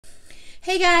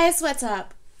Hey guys, what's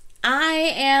up? I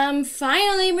am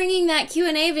finally bringing that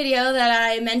Q&A video that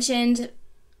I mentioned,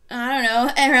 I don't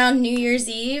know, around New Year's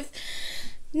Eve.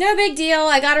 No big deal,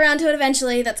 I got around to it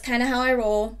eventually, that's kind of how I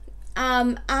roll.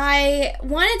 I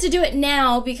wanted to do it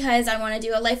now because I want to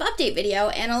do a life update video,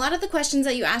 and a lot of the questions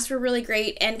that you asked were really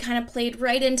great and kind of played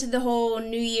right into the whole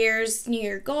New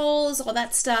Year goals, all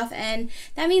that stuff, and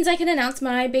that means I can announce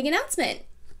my big announcement.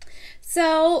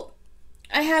 So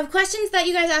I have questions that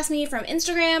you guys asked me from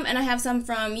Instagram, and I have some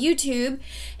from YouTube.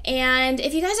 And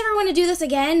if you guys ever want to do this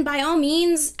again, by all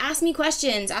means, ask me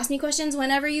questions. Ask me questions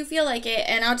whenever you feel like it,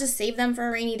 and I'll just save them for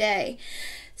a rainy day.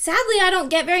 Sadly, I don't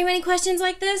get very many questions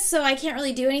like this, so I can't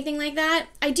really do anything like that.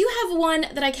 I do have one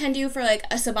that I can do for like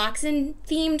a Suboxone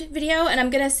themed video, and I'm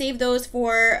going to save those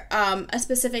for a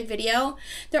specific video.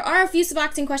 There are a few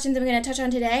Suboxone questions I'm going to touch on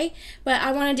today, but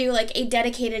I want to do like a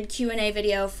dedicated Q&A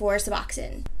video for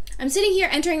Suboxone. I'm sitting here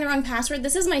entering the wrong password.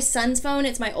 This is my son's phone.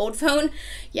 It's my old phone.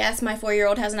 Yes, my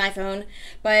 4-year-old has an iPhone,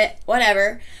 but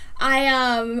whatever.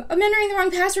 I'm entering the wrong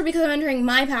password because I'm entering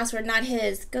my password, not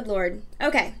his. Good Lord.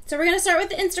 Okay, so we're going to start with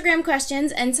the Instagram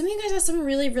questions, and some of you guys have some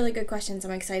really, really good questions.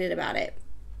 I'm excited about it.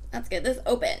 Let's get this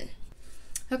open.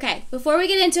 Okay, before we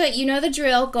get into it, you know the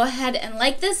drill. Go ahead and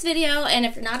like this video, and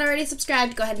if you're not already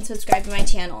subscribed, go ahead and subscribe to my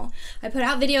channel. I put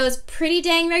out videos pretty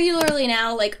dang regularly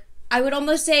now, like I would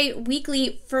almost say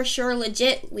weekly, for sure,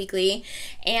 legit weekly.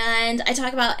 And I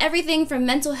talk about everything from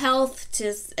mental health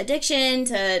to addiction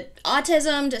to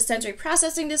autism to sensory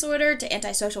processing disorder to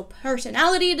antisocial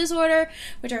personality disorder,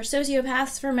 which are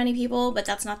sociopaths for many people, but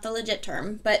that's not the legit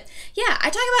term. But yeah, I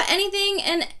talk about anything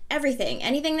and everything,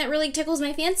 anything that really tickles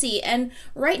my fancy. And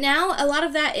right now, a lot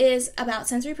of that is about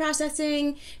sensory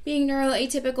processing, being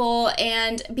neuroatypical,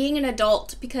 and being an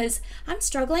adult, because I'm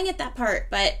struggling at that part,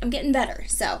 but I'm getting better.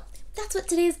 So that's what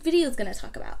today's video is going to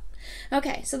talk about.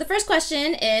 Okay, so the first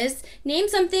question is, name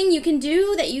something you can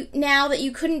do that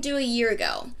you couldn't do a year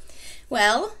ago.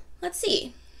 Well, let's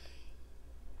see.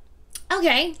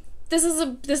 Okay, this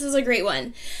is a great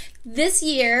one. This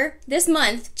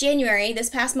month, January, this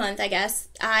past month, I guess,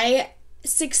 I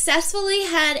successfully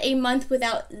had a month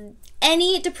without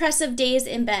any depressive days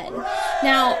in bed.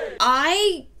 Now,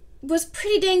 I was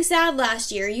pretty dang sad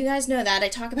last year. You guys know that. I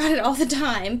talk about it all the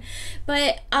time.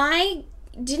 But I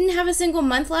didn't have a single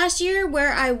month last year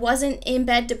where I wasn't in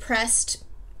bed depressed,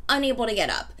 unable to get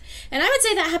up. And I would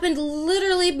say that happened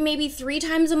literally maybe 3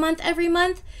 times a month every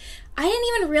month. I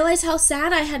didn't even realize how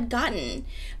sad I had gotten.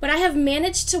 But I have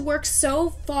managed to work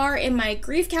so far in my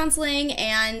grief counseling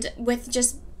and with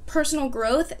just personal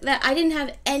growth that I didn't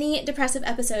have any depressive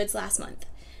episodes last month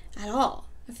at all.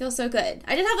 I feel so good.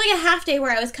 I did have like a half day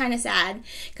where I was kind of sad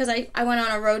because I went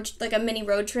on a mini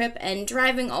road trip, and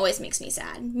driving always makes me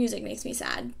sad. Music makes me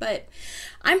sad, but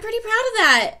I'm pretty proud of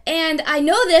that. And I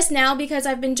know this now because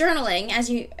I've been journaling,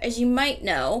 as you might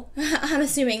know. I'm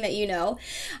assuming that you know.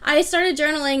 I started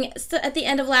journaling at the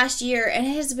end of last year, and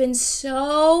it has been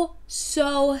so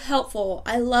helpful.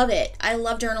 I love it. I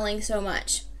love journaling so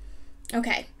much.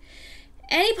 Okay.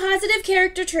 Any positive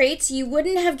character traits you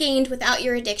wouldn't have gained without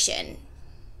your addiction?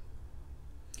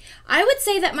 I would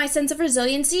say that my sense of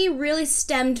resiliency really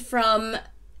stemmed from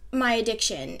my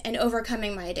addiction and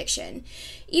overcoming my addiction.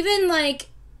 Even like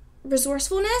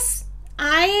resourcefulness,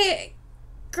 I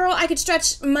could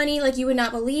stretch money like you would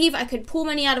not believe. I could pull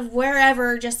money out of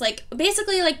wherever, just like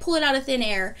basically like pull it out of thin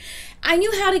air. I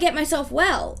knew how to get myself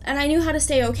well, and I knew how to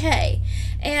stay okay.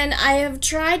 And I have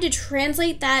tried to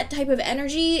translate that type of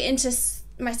energy into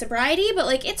my sobriety, but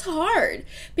like it's hard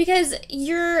because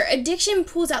your addiction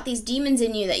pulls out these demons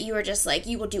in you that you are just like,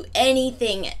 you will do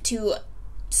anything to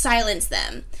silence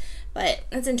them. But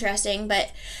that's interesting,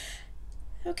 but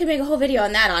I could make a whole video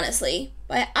on that, honestly.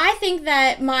 But I think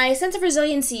that my sense of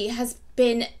resiliency has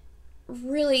been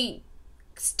really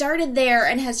started there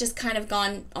and has just kind of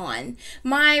gone on.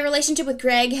 My relationship with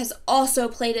Greg has also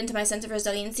played into my sense of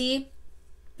resiliency.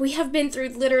 We have been through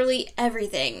literally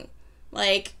everything.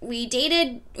 Like, we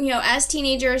dated, as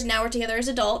teenagers, now we're together as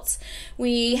adults.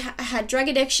 We had drug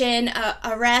addiction,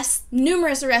 arrests,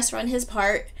 numerous arrests on his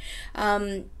part,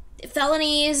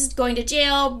 felonies, going to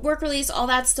jail, work release, all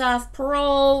that stuff,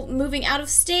 parole, moving out of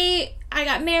state. I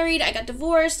got married, I got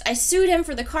divorced, I sued him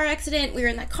for the car accident. We were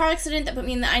in that car accident that put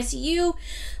me in the ICU.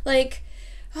 Like,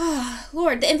 oh,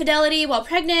 Lord, the infidelity while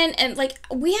pregnant, and like,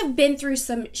 we have been through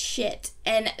some shit,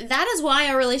 and that is why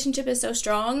our relationship is so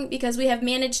strong, because we have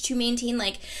managed to maintain,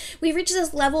 like, we've reached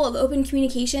this level of open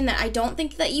communication that I don't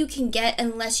think that you can get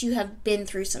unless you have been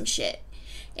through some shit.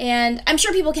 And I'm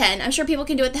sure people can. I'm sure people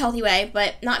can do it the healthy way,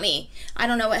 but not me. I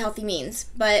don't know what healthy means,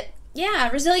 but yeah,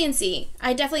 resiliency.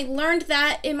 I definitely learned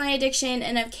that in my addiction,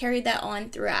 and I've carried that on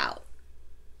throughout.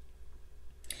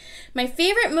 My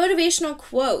favorite motivational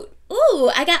quote.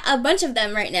 Ooh, I got a bunch of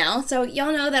them right now. So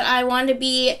y'all know that I want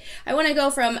to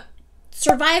go from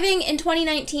surviving in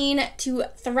 2019 to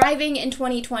thriving in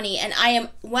 2020, and I am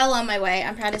well on my way.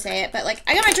 I'm proud to say it, but like,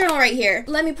 I got my journal right here.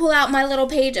 Let me pull out my little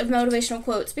page of motivational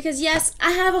quotes, because yes,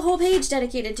 I have a whole page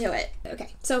dedicated to it.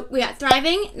 Okay, so we got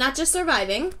thriving, not just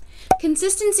surviving.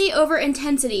 Consistency over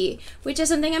intensity, which is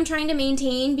something I'm trying to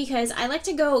maintain, because I like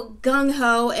to go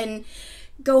gung-ho and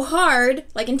go hard,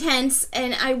 like intense,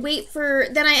 and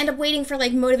then I end up waiting for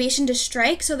like motivation to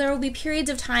strike. So there will be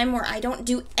periods of time where I don't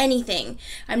do anything.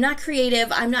 I'm not creative.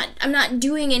 I'm not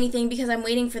doing anything because I'm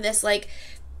waiting for this like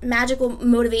magical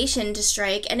motivation to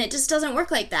strike, and it just doesn't work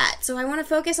like that. So I want to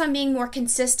focus on being more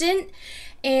consistent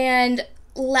and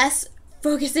less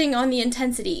focusing on the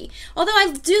intensity. Although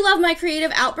I do love my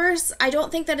creative outbursts, I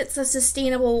don't think that it's a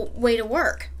sustainable way to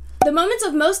work. The moments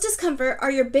of most discomfort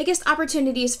are your biggest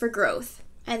opportunities for growth.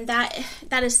 And that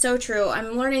is so true.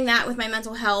 I'm learning that with my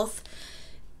mental health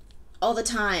all the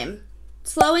time.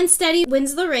 Slow and steady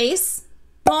wins the race.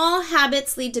 Small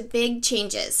habits lead to big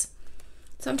changes.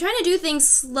 So I'm trying to do things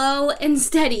slow and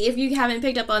steady, if you haven't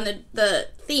picked up on the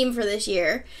theme for this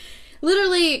year.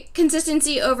 Literally,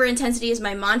 consistency over intensity is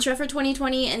my mantra for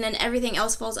 2020, and then everything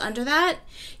else falls under that.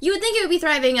 You would think it would be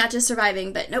thriving, not just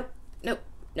surviving, but nope.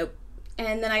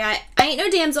 And then I ain't no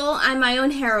damsel, I'm my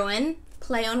own heroine.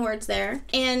 Play on words there.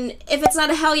 And if it's not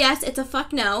a hell yes, it's a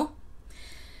fuck no.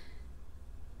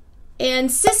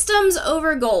 And systems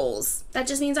over goals. That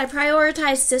just means I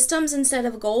prioritize systems instead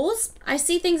of goals. I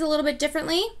see things a little bit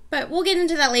differently, but we'll get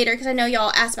into that later because I know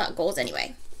y'all asked about goals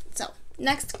anyway. So,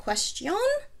 next question.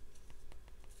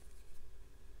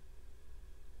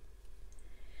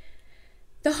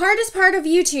 The hardest part of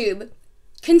YouTube.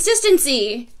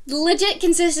 Consistency. Legit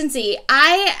consistency.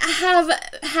 I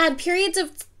have had periods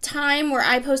of time where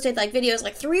I posted like videos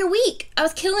like 3 a week. I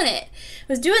was killing it. I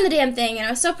was doing the damn thing and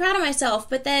I was so proud of myself,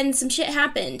 but then some shit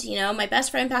happened. You know, my best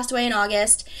friend passed away in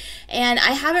August, and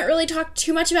I haven't really talked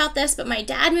too much about this, but my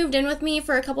dad moved in with me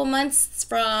for a couple months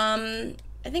from,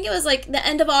 I think it was like the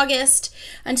end of August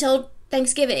until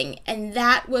Thanksgiving, and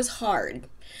that was hard.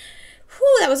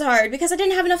 Whew, that was hard because I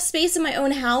didn't have enough space in my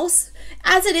own house.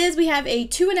 As it is, we have a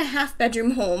 2.5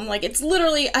 bedroom home. Like, it's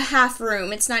literally a half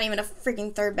room. It's not even a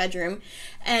freaking third bedroom.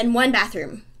 And 1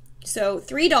 bathroom. So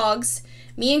 3 dogs,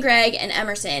 me and Greg and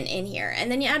Emerson in here.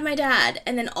 And then you add my dad,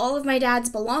 and then all of my dad's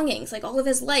belongings, like all of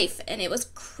his life. And it was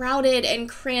crowded and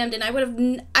crammed, and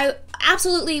I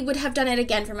absolutely would have done it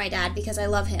again for my dad because I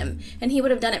love him. And he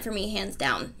would have done it for me hands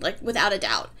down, like without a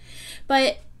doubt.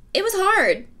 But it was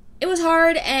hard. It was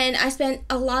hard, and I spent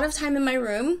a lot of time in my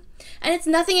room. And it's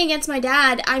nothing against my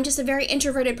dad. I'm just a very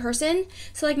introverted person.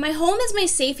 So, like, my home is my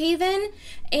safe haven,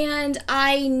 and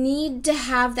I need to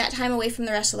have that time away from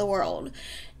the rest of the world.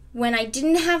 When I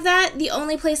didn't have that, the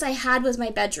only place I had was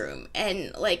my bedroom.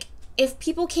 And, like, if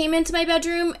people came into my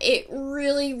bedroom, it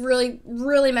really, really,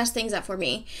 really messed things up for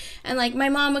me. And, like, my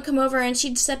mom would come over and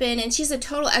she'd step in, and she's a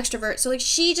total extrovert. So, like,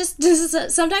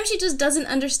 sometimes she just doesn't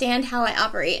understand how I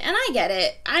operate. And I get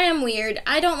it. I am weird.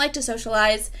 I don't like to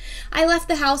socialize. I left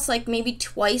the house, like, maybe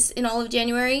twice in all of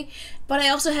January. But I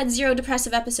also had 0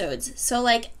 depressive episodes. So,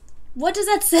 like, what does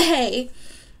that say?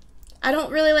 I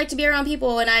don't really like to be around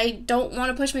people, and I don't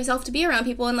want to push myself to be around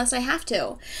people unless I have to.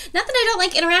 Not that I don't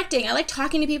like interacting. I like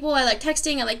talking to people. I like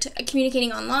texting. I like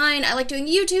communicating online. I like doing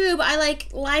YouTube. I like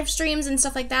live streams and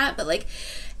stuff like that. But, like,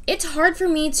 it's hard for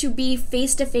me to be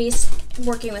face-to-face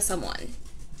working with someone.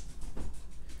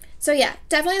 So, yeah,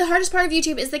 definitely the hardest part of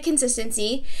YouTube is the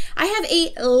consistency. I have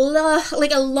a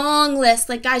long list.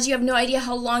 Like, guys, you have no idea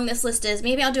how long this list is.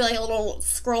 Maybe I'll do, like, a little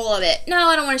scroll of it. No,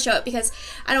 I don't want to show it because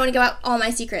I don't want to give out all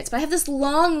my secrets. But I have this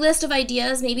long list of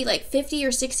ideas, maybe, like, 50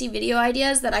 or 60 video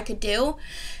ideas that I could do.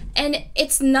 And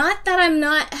it's not that I'm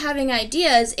not having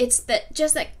ideas. It's that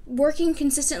just that working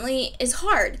consistently is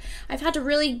hard. I've had to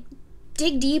really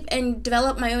dig deep and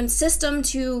develop my own system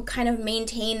to kind of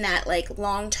maintain that, like,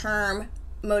 long-term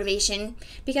motivation,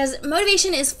 because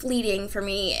motivation is fleeting for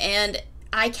me and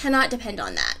I cannot depend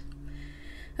on that.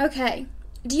 Okay,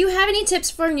 do you have any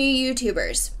tips for new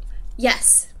YouTubers?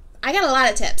 Yes, I got a lot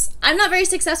of tips. I'm not very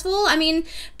successful. I mean,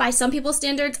 by some people's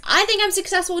standards, I think I'm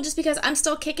successful just because I'm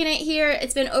still kicking it here.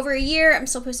 It's been over a year. I'm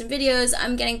still posting videos.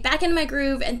 I'm getting back into my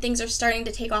groove and things are starting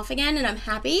to take off again, and I'm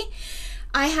happy.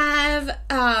 I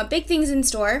have big things in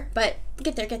store, but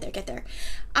get there.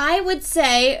 I would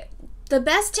say the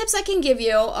best tips I can give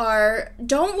you are,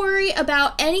 don't worry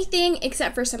about anything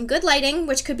except for some good lighting,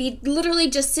 which could be literally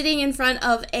just sitting in front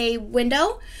of a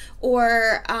window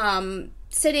or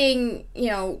sitting, you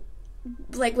know,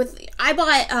 like I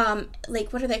bought,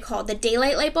 like, what are they called? The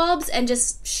daylight light bulbs, and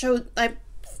just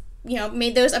you know,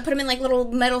 made those. I put them in like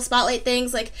little metal spotlight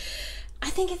things. Like, I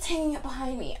think it's hanging up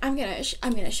behind me. I'm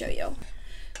gonna show you.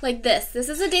 Like this. This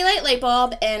is a daylight light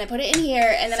bulb, and I put it in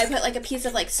here, and then I put like a piece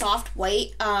of like soft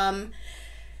white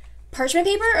parchment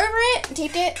paper over it and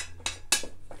taped it.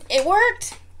 It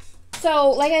worked.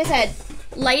 So, like I said,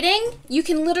 lighting, you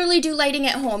can literally do lighting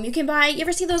at home. You can buy, you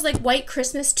ever see those like white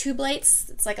Christmas tube lights?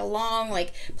 It's like a long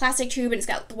like plastic tube and it's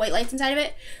got the white lights inside of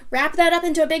it. Wrap that up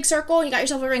into a big circle and you got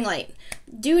yourself a ring light.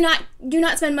 Do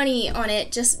not spend money on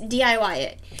it, just DIY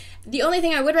it. The only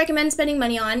thing I would recommend spending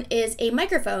money on is a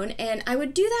microphone, and I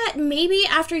would do that maybe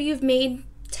after you've made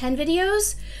 10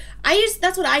 videos.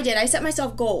 That's what I did. I set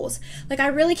myself goals. Like, I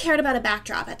really cared about a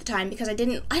backdrop at the time because I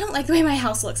don't like the way my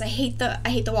house looks. I hate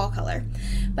the wall color.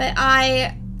 But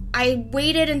I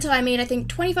waited until I made, I think,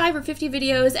 25 or 50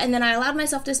 videos, and then I allowed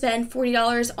myself to spend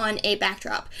 $40 on a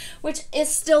backdrop, which is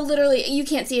still literally, you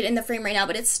can't see it in the frame right now,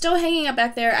 but it's still hanging up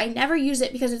back there. I never use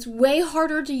it because it's way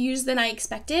harder to use than I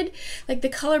expected. Like, the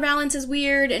color balance is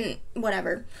weird and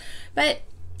whatever. But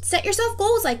set yourself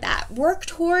goals like that. Work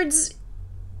towards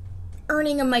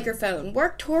earning a microphone,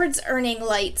 work towards earning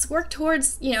lights, work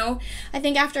towards, you know, I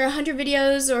think after 100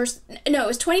 videos, no, it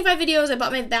was 25 videos, I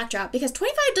bought my backdrop, because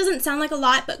 25 doesn't sound like a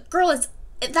lot, but girl,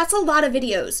 that's a lot of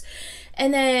videos.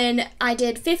 And then I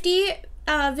did 50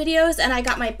 videos, and I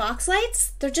got my box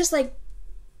lights. They're just like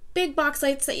big box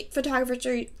lights that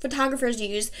photographers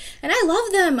use, and I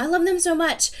love them. I love them so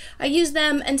much. I used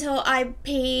them until I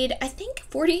paid, I think,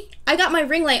 $40. I got my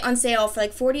ring light on sale for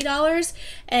like $40,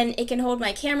 and it can hold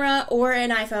my camera or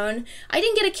an iPhone. I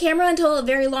didn't get a camera until a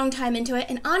very long time into it,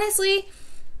 and honestly,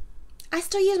 I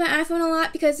still use my iPhone a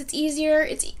lot because it's easier.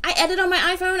 I edit on my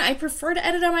iPhone. I prefer to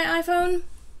edit on my iPhone.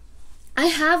 I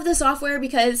have the software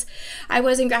because I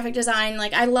was in graphic design.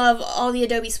 Like, I love all the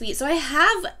Adobe suite. So I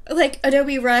have like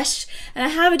Adobe Rush, and I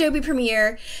have Adobe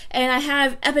Premiere, and I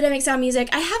have Epidemic Sound Music.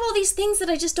 I have all these things that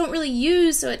I just don't really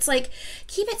use. So it's like,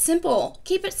 keep it simple.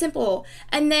 Keep it simple.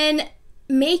 And then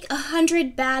make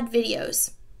 100 bad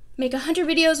videos. Make 100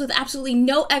 videos with absolutely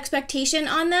no expectation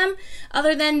on them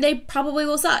other than they probably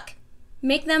will suck.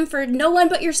 Make them for no one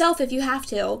but yourself if you have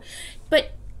to.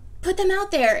 But put them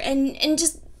out there and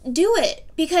just do it,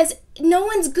 because no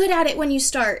one's good at it when you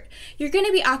start. You're going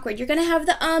to be awkward. You're going to have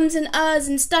the ums and uhs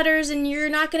and stutters, and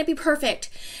you're not going to be perfect.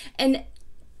 And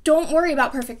don't worry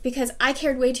about perfect, because I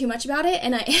cared way too much about it,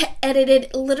 and I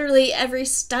edited literally every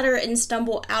stutter and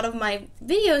stumble out of my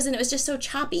videos, and it was just so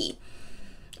choppy.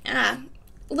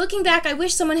 Looking back, I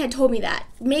wish someone had told me that.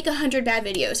 Make 100 bad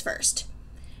videos first.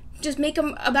 Just make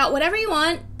them about whatever you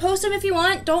want. Post them if you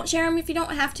want. Don't share them if you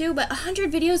don't have to. But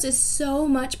 100 videos is so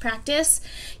much practice.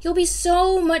 You'll be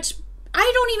so much...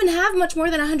 I don't even have much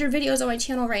more than 100 videos on my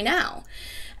channel right now.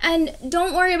 And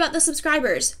don't worry about the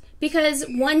subscribers, because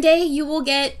one day you will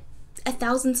get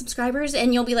 1,000 subscribers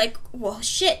and you'll be like, well,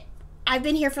 shit, I've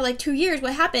been here for like 2 years.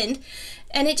 What happened?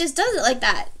 And it just does it like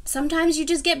that. Sometimes you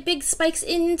just get big spikes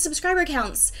in subscriber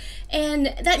counts.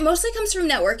 And that mostly comes from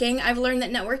networking. I've learned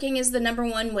that networking is the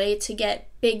 #1 way to get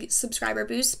big subscriber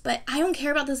boosts, but I don't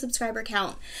care about the subscriber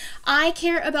count. I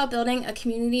care about building a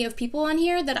community of people on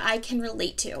here that I can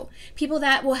relate to. People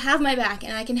that will have my back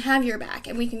and I can have your back,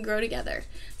 and we can grow together.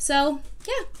 So,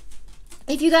 yeah.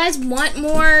 If you guys want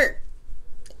more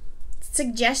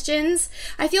suggestions,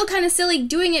 I feel kind of silly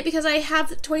doing it because I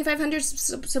have 2,500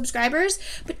 subscribers,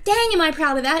 but dang, am I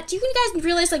proud of that. Do you guys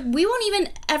realize, like, we won't even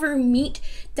ever meet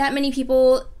that many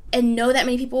people and know that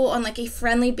many people on like a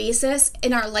friendly basis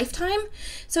in our lifetime?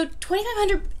 So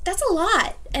 2,500, that's a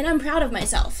lot, and I'm proud of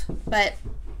myself. But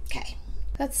okay,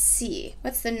 let's see,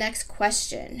 what's the next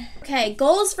question? Okay,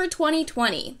 goals for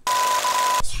 2020.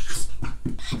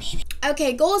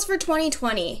 Okay, goals for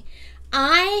 2020.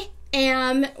 I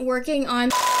am working on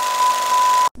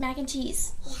mac and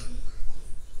cheese. Yeah.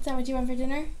 Is that what you want for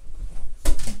dinner?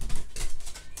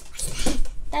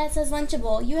 That says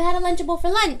Lunchable. You had a Lunchable for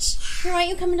lunch. Here, why don't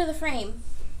you come into the frame?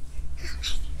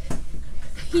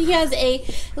 He has a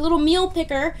little meal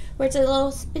picker where it's a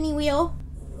little spinny wheel.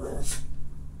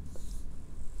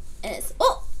 And it's,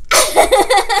 oh!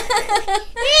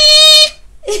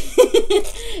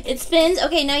 It spins.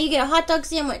 Okay, now you get a hot dog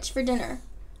sandwich for dinner.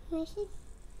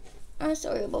 I'm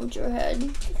sorry I bumped your head.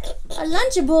 A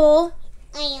Lunchable.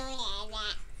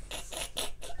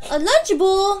 A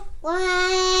Lunchable.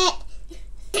 What?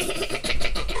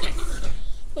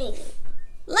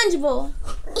 Lunchable.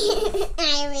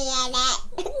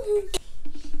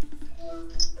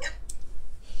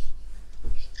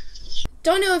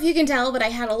 Don't know if you can tell, but I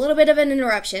had a little bit of an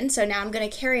interruption, so now I'm going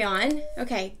to carry on.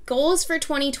 Okay, goals for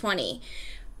 2020.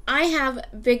 I have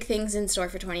big things in store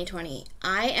for 2020.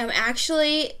 I am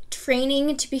actually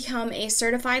training to become a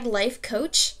certified life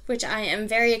coach, which I am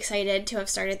very excited to have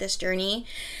started this journey.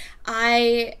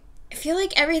 I feel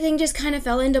like everything just kind of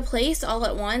fell into place all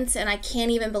at once, and I can't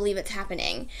even believe it's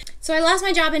happening. So I lost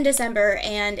my job in December,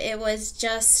 and it was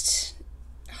just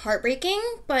heartbreaking,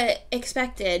 but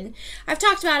expected. I've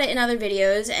talked about it in other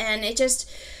videos, and it just,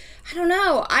 I don't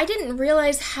know, I didn't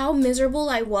realize how miserable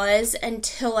I was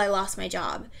until I lost my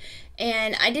job.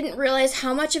 And I didn't realize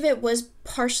how much of it was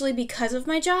partially because of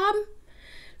my job.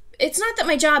 It's not that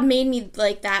my job made me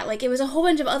like that. Like, it was a whole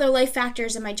bunch of other life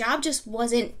factors, and my job just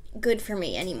wasn't good for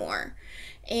me anymore.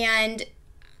 And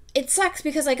it sucks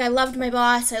because, like, I loved my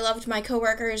boss, I loved my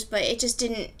coworkers, but it just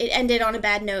didn't, it ended on a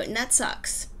bad note, and that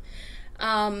sucks.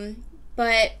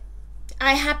 But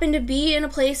I happened to be in a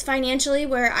place financially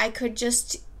where I could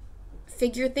just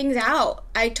figure things out.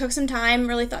 I took some time,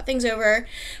 really thought things over.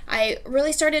 I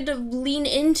really started to lean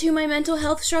into my mental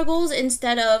health struggles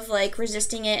instead of like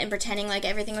resisting it and pretending like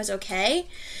everything was okay.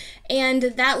 And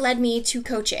that led me to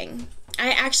coaching.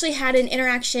 I actually had an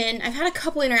interaction, I've had a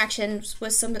couple interactions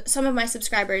with some of my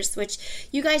subscribers, which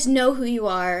you guys know who you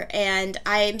are, and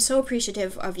I'm so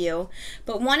appreciative of you.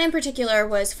 But one in particular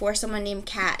was for someone named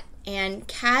Kat. And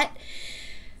Kat,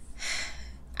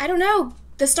 I don't know,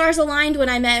 the stars aligned when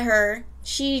I met her.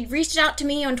 She reached out to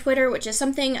me on Twitter, which is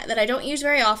something that I don't use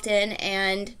very often,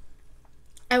 and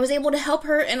I was able to help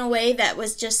her in a way that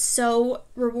was just so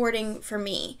rewarding for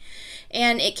me.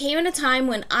 And it came at a time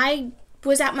when I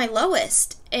was at my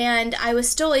lowest, and I was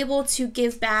still able to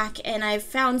give back, and I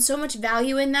found so much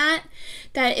value in that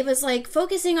it was like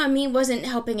focusing on me wasn't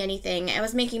helping anything. It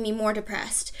was making me more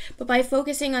depressed. But by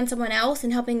focusing on someone else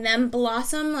and helping them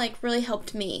blossom, like, really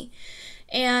helped me.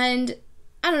 And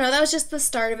I don't know, that was just the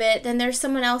start of it. Then there's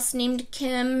someone else named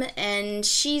Kim, and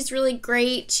she's really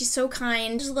great. She's so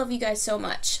kind. I just love you guys so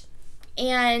much.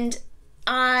 And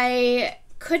I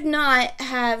could not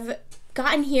have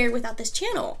gotten here without this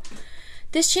channel.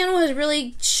 This channel has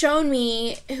really shown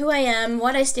me who I am,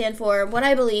 what I stand for, what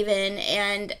I believe in,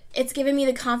 and it's given me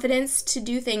the confidence to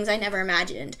do things I never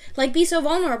imagined. Like, be so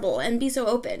vulnerable and be so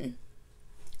open.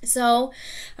 So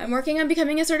I'm working on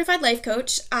becoming a certified life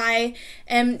coach. I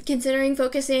am considering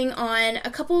focusing on a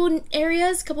couple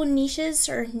areas, couple niches,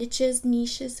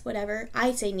 whatever.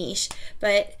 I say niche,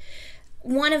 but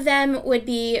one of them would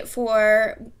be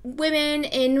for women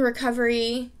in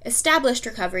recovery, established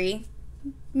recovery,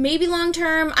 maybe long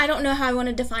term. I don't know how I want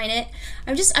to define it.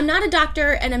 I'm not a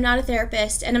doctor, and I'm not a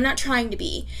therapist, and I'm not trying to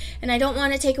be. And I don't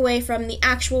want to take away from the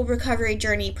actual recovery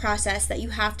journey process that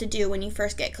you have to do when you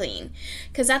first get clean,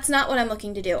 because that's not what I'm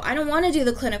looking to do. I don't want to do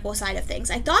the clinical side of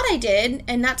things. I thought I did,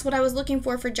 and that's what I was looking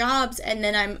for jobs, and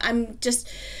then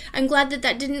I'm glad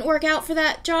that didn't work out for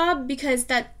that job, because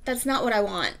that's not what I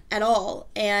want at all.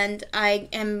 And I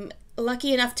am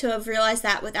lucky enough to have realized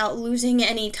that without losing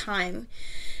any time.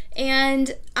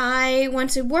 And I want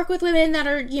to work with women that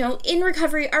are, in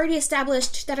recovery, already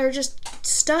established, that are just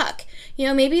stuck.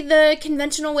 Maybe the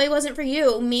conventional way wasn't for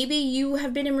you. Maybe you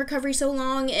have been in recovery so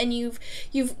long, and you've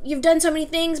done so many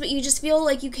things, but you just feel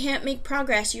like you can't make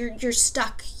progress. You're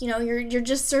stuck. You're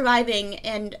just surviving,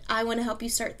 and I want to help you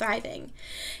start thriving.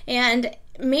 And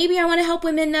maybe I want to help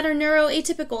women that are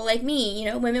neuroatypical like me,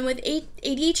 women with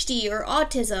ADHD or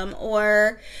autism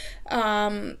or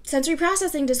sensory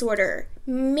processing disorder.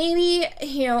 Maybe,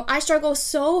 I struggle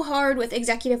so hard with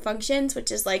executive functions,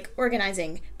 which is like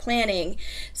organizing, planning,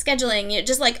 scheduling,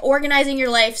 just like organizing your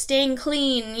life, staying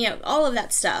clean, all of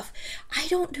that stuff. I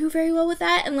don't do very well with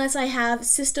that unless I have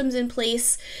systems in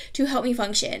place to help me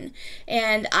function.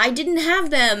 And I didn't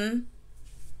have them.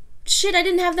 I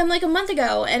didn't have them like a month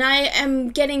ago, and I am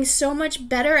getting so much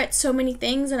better at so many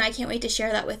things, and I can't wait to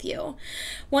share that with you.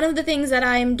 One of the things that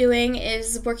I'm doing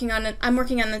is I'm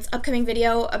working on this upcoming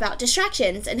video about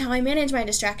distractions and how I manage my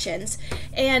distractions.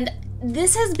 And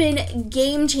this has been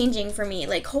game-changing for me.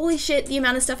 Like, holy shit, the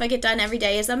amount of stuff I get done every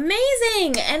day is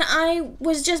amazing! And I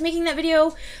was just making that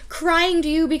video crying to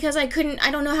you because I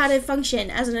don't know how to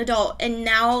function as an adult. And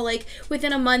now, like,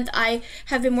 within a month, I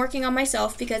have been working on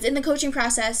myself, because in the coaching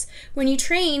process, when you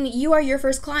train, you are your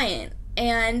first client.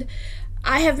 And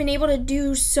I have been able to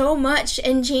do so much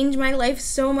and change my life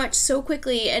so much so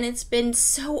quickly, and it's been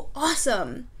so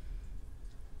awesome.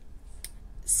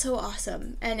 So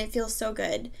awesome, and it feels so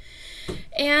good.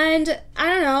 And I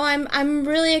don't know, I'm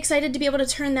really excited to be able to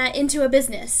turn that into a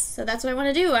business. So that's what I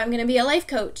want to do. I'm going to be a life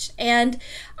coach. And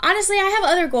honestly, I have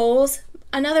other goals.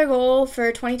 Another goal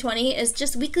for 2020 is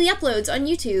just weekly uploads on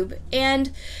YouTube.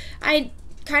 And I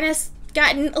kind of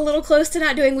gotten a little close to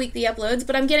not doing weekly uploads,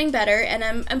 but I'm getting better, and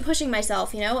I'm pushing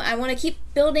myself, you know. I want to keep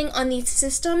building on these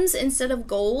systems instead of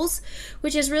goals,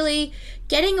 which is really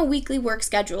getting a weekly work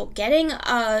schedule, getting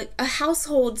a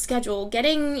household schedule,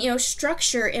 getting, you know,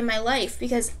 structure in my life,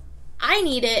 because I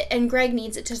need it and Greg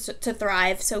needs it to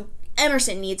thrive, so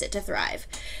Emerson needs it to thrive.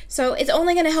 So it's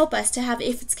only going to help us to have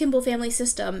a Fitzkimball family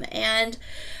system. And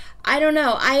I don't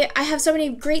know, I have so many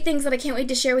great things that I can't wait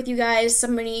to share with you guys, so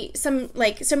many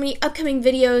upcoming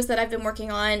videos that I've been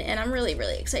working on, and I'm really,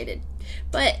 really excited.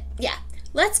 But yeah,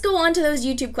 let's go on to those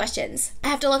YouTube questions. I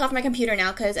have to log off my computer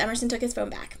now because Emerson took his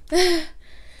phone back.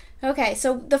 Okay,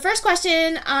 so the first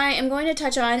question I am going to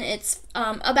touch on, it's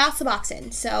about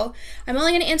Suboxone. So I'm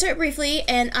only going to answer it briefly,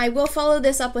 and I will follow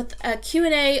this up with a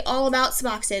Q&A all about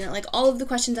Suboxone, like all of the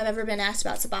questions I've ever been asked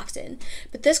about Suboxone.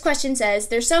 But this question says,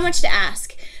 there's so much to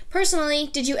ask. Personally,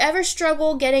 did you ever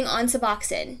struggle getting on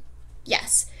Suboxone?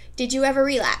 Yes. Did you ever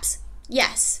relapse?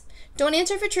 Yes. Don't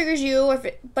answer if it triggers you,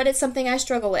 but it's something I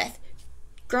struggle with.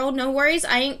 Girl, no worries,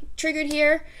 I ain't triggered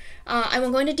here. I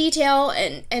won't go into detail,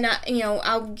 and you know,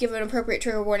 I'll give an appropriate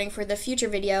trigger warning for the future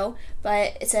video,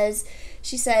 but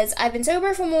she says, I've been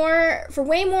sober for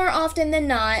way more often than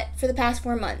not for the past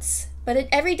 4 months, but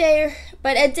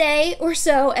a day or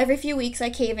so every few weeks I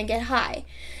cave and get high.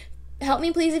 Help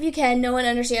me please if you can, no one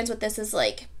understands what this is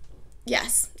like.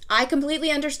 Yes, I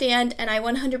completely understand, and I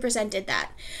 100% did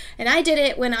that, and I did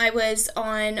it when I was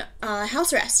on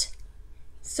house arrest.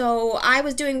 So I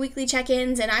was doing weekly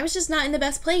check-ins, and I was just not in the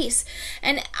best place.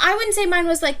 And I wouldn't say mine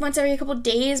was like once every couple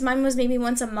days. Mine was maybe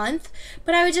once a month.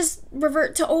 But I would just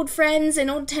revert to old friends and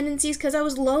old tendencies because I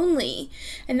was lonely.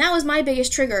 And that was my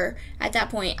biggest trigger at that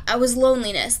point. I was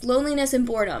loneliness and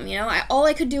boredom. You know, all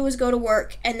I could do was go to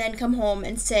work and then come home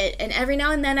and sit. And every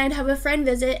now and then I'd have a friend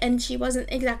visit, and she wasn't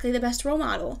exactly the best role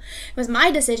model. It was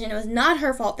my decision. It was not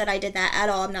her fault that I did that at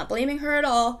all. I'm not blaming her at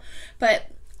all. But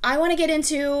I want to get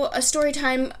into a story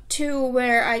time too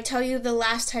where I tell you the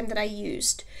last time that I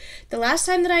used. The last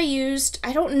time that I used,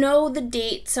 I don't know the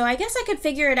date, so I guess I could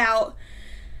figure it out.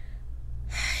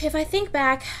 If I think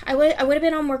back, I would have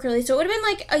been on work release, so it would have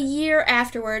been like a year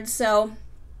afterwards, so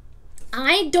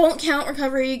I don't count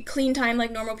recovery clean time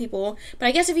like normal people, but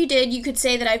I guess if you did, you could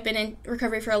say that I've been in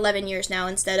recovery for 11 years now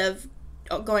instead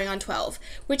of going on 12,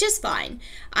 which is fine.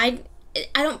 I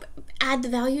don't add the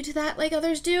value to that like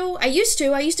others do. I used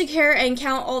to care and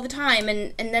count all the time,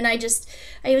 and then I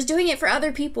was doing it for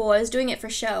other people. I was doing it for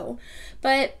show.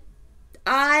 But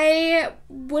I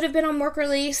would have been on work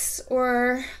release,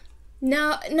 or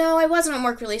no, I wasn't on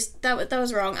work release. That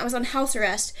was wrong. I was on house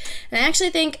arrest, and I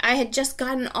actually think I had just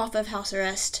gotten off of house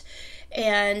arrest,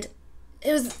 and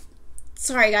it was,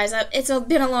 sorry guys, it's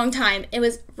been a long time. It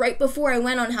was right before I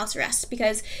went on house arrest,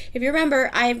 because if you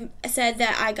remember, I said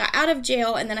that I got out of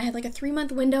jail and then I had like a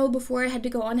 3-month window before I had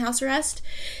to go on house arrest,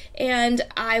 and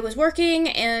I was working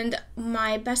and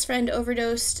my best friend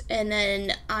overdosed, and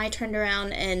then I turned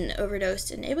around and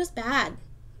overdosed, and it was bad.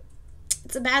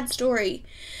 It's a bad story,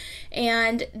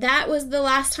 and that was the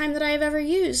last time that I have ever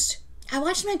used. I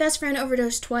watched my best friend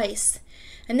overdose twice.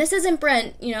 And this isn't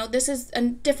Brent, you know, this is a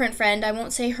different friend. I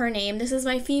won't say her name. This is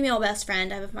my female best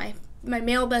friend. My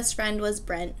male best friend was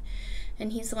Brent,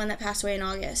 and he's the one that passed away in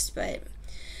August, but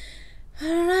I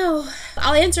don't know.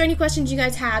 I'll answer any questions you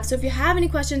guys have, so if you have any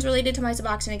questions related to my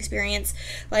Suboxone experience,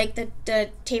 like the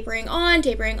tapering on,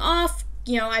 tapering off,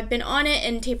 you know, I've been on it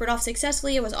and tapered off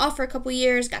successfully. I was off for a couple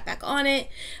years, got back on it.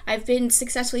 I've been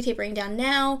successfully tapering down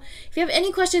now. If you have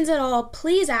any questions at all,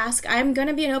 please ask. I'm going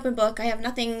to be an open book. I have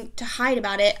nothing to hide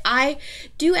about it. I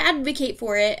do advocate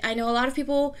for it. I know a lot of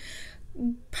people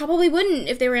probably wouldn't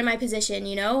if they were in my position,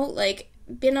 you know, like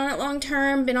been on it long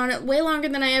term, been on it way longer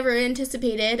than I ever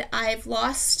anticipated. I've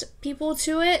lost people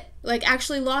to it, like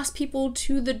actually lost people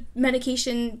to the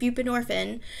medication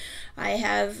buprenorphine.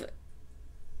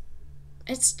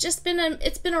 It's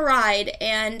been a ride,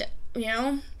 and you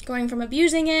know, going from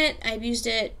abusing it, I abused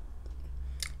it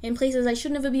in places I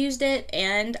shouldn't have abused it,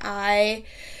 and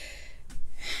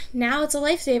now it's a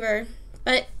lifesaver.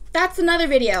 But that's another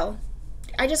video.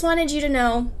 I just wanted you to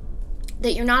know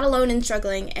that you're not alone in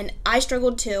struggling, and I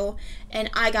struggled too, and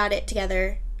I got it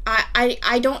together.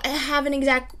 I don't have an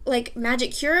exact like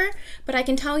magic cure, but I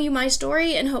can tell you my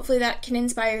story, and hopefully that can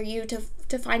inspire you to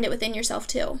find it within yourself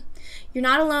too. You're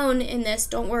not alone in this,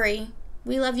 don't worry.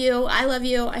 We love you, I love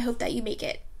you, I hope that you make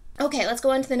it. Okay, let's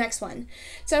go on to the next one.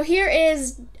 So here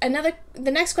is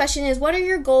the next question is, what are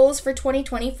your goals for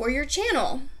 2020 for your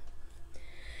channel?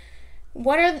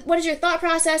 What is your thought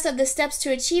process of the steps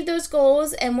to achieve those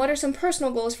goals, and what are some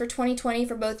personal goals for 2020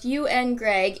 for both you and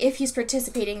Greg, if he's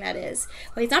participating, that is?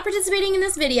 Well, he's not participating in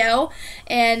this video,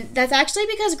 and that's actually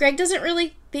because Greg doesn't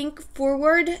really think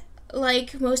forward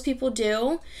like most people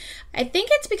do. I think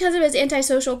it's because of his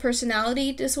antisocial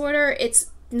personality disorder.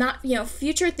 It's not,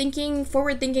 future thinking,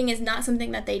 forward thinking is not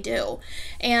something that they do.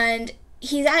 And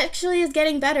he actually is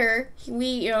getting better.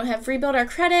 We, have rebuilt our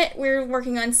credit. We're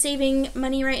working on saving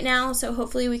money right now, so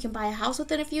hopefully we can buy a house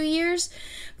within a few years.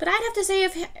 But I'd have to say,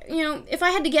 if I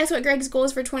had to guess what Greg's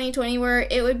goals for 2020 were,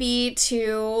 it would be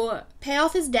to pay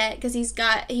off his debt, because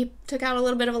he took out a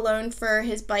little bit of a loan for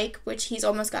his bike, which he's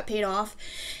almost got paid off,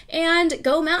 and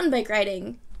go mountain bike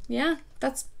riding. Yeah,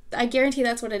 I guarantee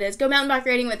that's what it is. Go mountain bike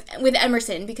riding with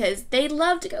Emerson, because they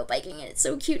love to go biking and it's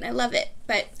so cute and I love it.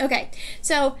 But okay,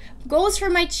 so goals for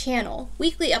my channel,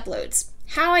 weekly uploads.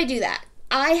 How I do that.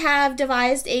 I have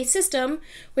devised a system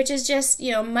which is just,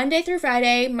 Monday through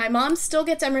Friday. My mom still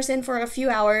gets Emerson for a fefew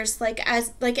hours,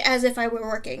 as if I were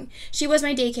working. She was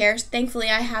my daycare. Thankfully,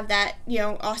 I have that,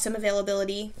 awesome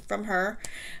availability from her.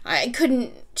 My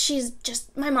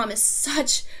mom is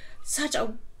such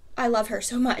a, I love her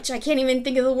so much. I can't even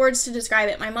think of the words to describe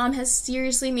it. My mom has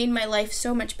seriously made my life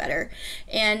so much better,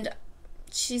 and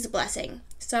she's a blessing.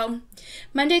 So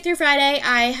Monday through Friday,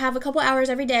 I have a couple hours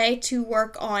every day to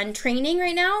work on training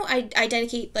right now. I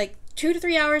dedicate 2 to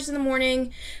 3 hours in the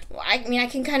morning. I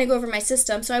can kind of go over my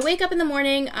system. So I wake up in the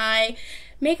morning, I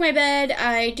make my bed,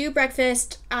 I do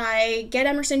breakfast, I get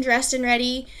Emerson dressed and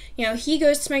ready. He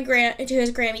goes to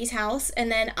his Grammy's house, and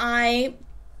then I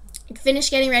finish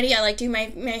getting ready. I do my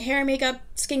hair, makeup,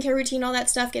 skincare routine, all that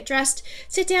stuff, get dressed,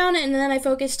 sit down, and then I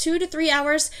focus 2 to 3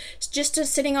 hours just to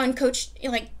sitting on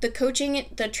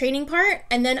the training part,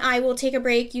 and then I will take a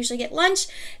break, usually get lunch,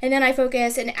 and then I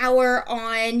focus an hour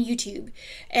on YouTube.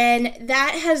 And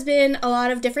that has been a lot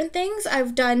of different things.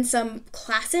 I've done some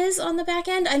classes on the back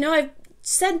end. I know I've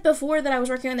said before that I was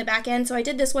working on the back end, so I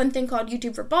did this one thing called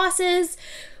YouTube for Bosses,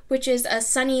 which is a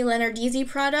Sunny Leonardese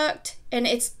product, and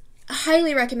it's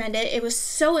highly recommend it. It was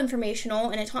so informational,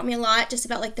 and it taught me a lot just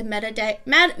about the metadata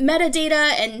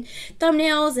and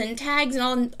thumbnails and tags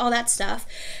and all that stuff.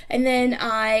 And then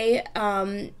I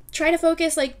try to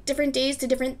focus different days to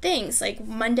different things.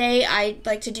 Monday, I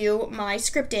like to do my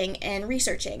scripting and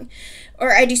researching,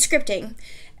 or I do scripting.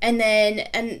 And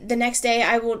the next day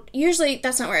I will, usually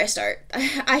that's not where I start.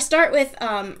 I start with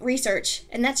research,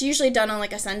 and that's usually done on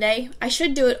a Sunday. I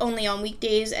should do it only on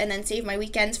weekdays and then save my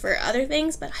weekends for other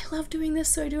things, but I love doing this,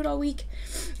 so I do it all week.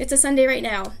 It's a Sunday right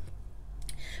now.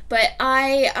 But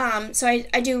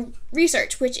I do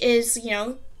research, which is,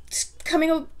 coming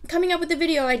up with the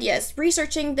video ideas,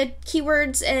 researching the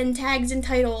keywords and tags and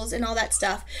titles and all that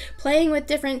stuff, playing with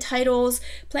different titles,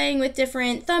 playing with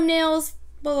different thumbnails,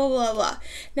 blah, blah, blah, blah.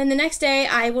 Then the next day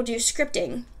I will do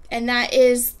scripting, and that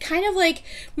is kind of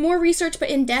more research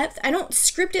but in depth. I don't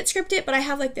script it, but I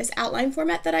have this outline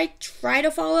format that I try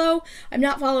to follow. I'm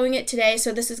not following it today,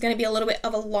 so this is going to be a little bit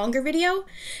of a longer video.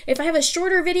 If I have a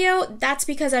shorter video, that's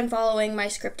because I'm following my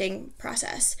scripting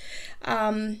process.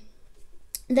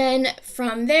 Then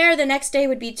from there, the next day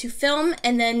would be to film,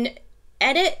 and then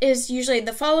edit is usually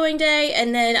the following day,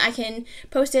 and then I can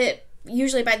post it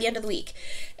usually by the end of the week.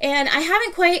 And I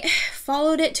haven't quite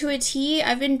followed it to a T.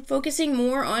 I've been focusing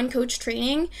more on coach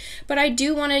training, but I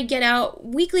do want to get out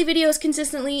weekly videos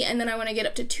consistently, and then I want to get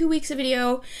up to 2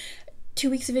 videos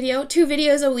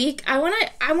a week. I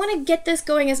want to get this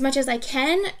going as much as I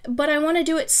can, but I want to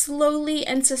do it slowly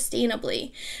and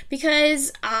sustainably,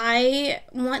 because I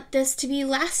want this to be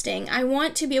lasting. I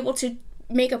want to be able to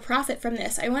make a profit from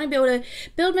this. I want to be able to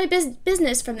build my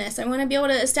business from this. I want to be able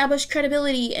to establish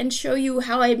credibility and show you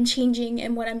how I'm changing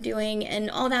and what I'm doing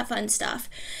and all that fun stuff.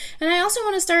 And I also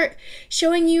want to start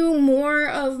showing you more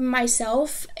of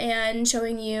myself and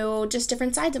showing you just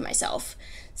different sides of myself.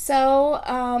 So,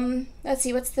 let's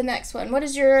see, what's the next one? What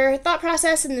is your thought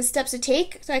process and the steps to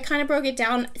take? So I kind of broke it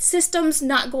down. Systems,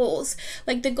 not goals.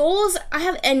 The goals, I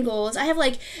have end goals.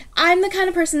 I'm the kind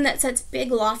of person that sets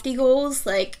big, lofty goals,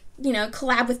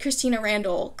 collab with Christina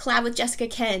Randall, collab with Jessica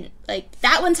Kent.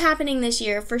 That one's happening this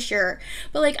year for sure.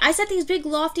 But I set these big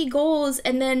lofty goals,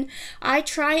 and then I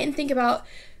try and think about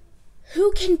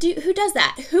who does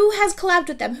that? Who has collabed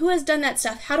with them? Who has done that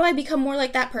stuff? How do I become more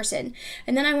like that person?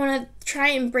 And then I want to try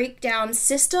and break down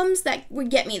systems that would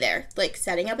get me there,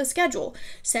 setting up a schedule,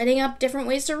 setting up different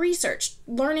ways to research,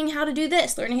 learning how to do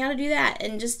this, learning how to do that,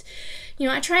 and just,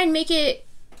 I try and make it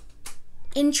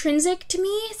intrinsic to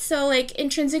me. So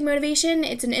intrinsic motivation,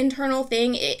 it's an internal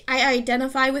thing. I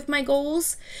identify with my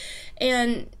goals,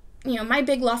 and my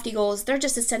big lofty goals, they're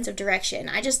just a sense of direction.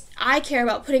 I care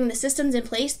about putting the systems in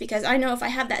place because I know if I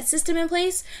have that system in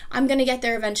place, I'm going to get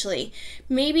there eventually.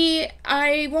 Maybe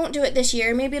I won't do it this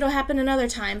year. Maybe it'll happen another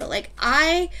time, but like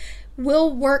I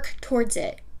will work towards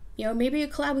it. Maybe a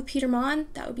collab with Peter Mon,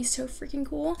 that would be so freaking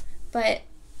cool. But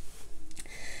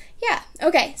yeah,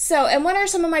 okay, so, and what are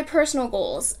some of my personal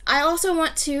goals? I also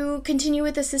want to continue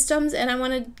with the systems, and I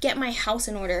want to get my house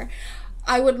in order.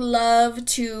 I would love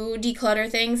to declutter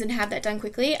things and have that done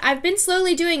quickly. I've been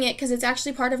slowly doing it because it's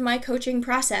actually part of my coaching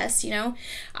process,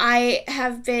 I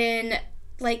have been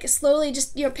like slowly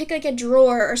just, pick like a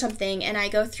drawer or something and I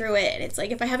go through it. And it's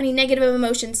like if I have any negative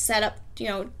emotions set up,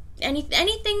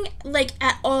 anything like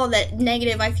at all that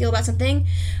negative I feel about something,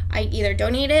 I either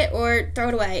donate it or throw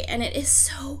it away. And it is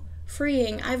so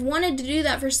freeing. I've wanted to do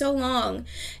that for so long,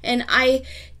 and I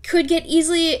could get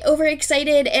easily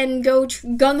overexcited and go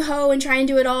gung-ho and try and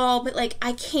do it all, but like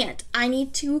I can't. I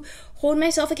need to hold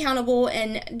myself accountable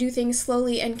and do things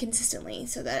slowly and consistently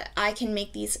so that I can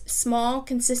make these small,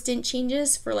 consistent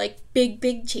changes for like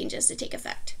big changes to take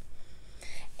effect.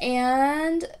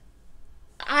 And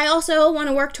I also want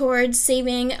to work towards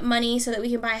saving money so that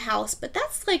we can buy a house, but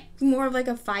that's like more of like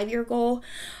a 5-year goal.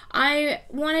 I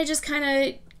want to just kind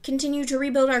of continue to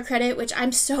rebuild our credit, which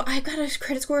I've got a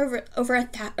credit score over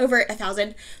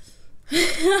 1,000.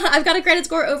 I've got a credit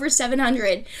score over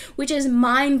 700, which is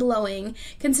mind-blowing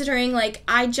considering like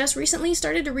I just recently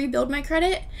started to rebuild my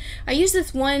credit. I use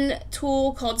this one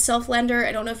tool called Self-Lender.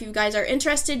 I don't know if you guys are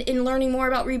interested in learning more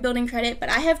about rebuilding credit, but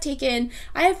I have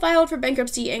filed for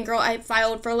bankruptcy, and girl, I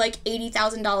filed for like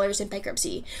 $80,000 in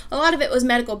bankruptcy. A lot of it was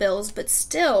medical bills, but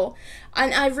still,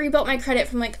 and I've rebuilt my credit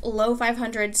from like low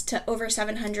 500s to over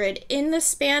 700 in the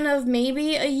span of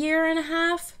maybe a year and a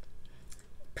half.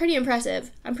 Pretty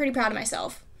impressive. I'm pretty proud of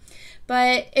myself.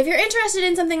 But if you're interested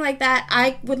in something like that,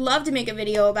 I would love to make a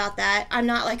video about that. I'm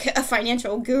not like a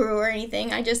financial guru or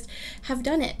anything. I just have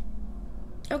done it.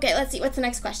 Okay, let's see. What's the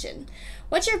next question?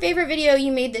 What's your favorite video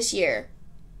you made this year?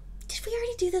 Did we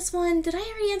already do this one? Did I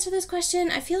already answer this question?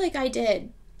 I feel like I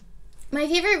did. My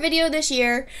favorite video this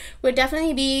year would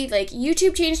definitely be like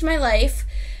YouTube changed my life,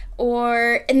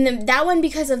 that one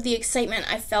because of the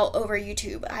excitement I felt over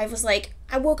YouTube.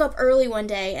 I woke up early one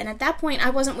day, and at that point I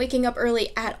wasn't waking up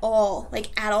early at all, like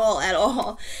at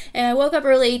all. And I woke up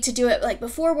early to do it like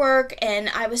before work, and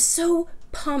I was so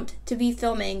pumped to be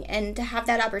filming and to have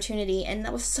that opportunity, and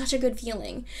that was such a good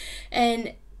feeling.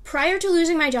 And prior to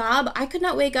losing my job, I could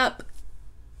not wake up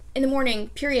in the morning,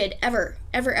 period, ever.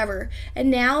 And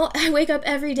now I wake up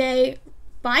every day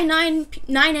by 9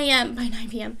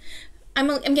 p.m. I'm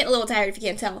getting a little tired if you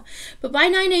can't tell. But by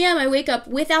 9 a.m. I wake up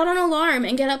without an alarm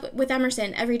and get up with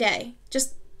Emerson every day.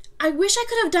 I wish I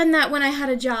could have done that when I had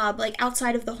a job, like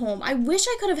outside of the home. I wish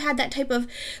I could have had that type of,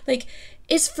 like,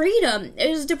 it's freedom. It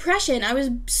was depression. I was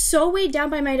so weighed down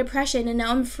by my depression, and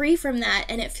now I'm free from that,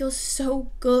 and it feels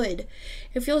so good.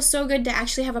 It feels so good to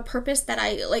actually have a purpose that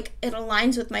it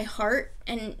aligns with my heart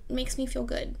and makes me feel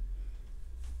good.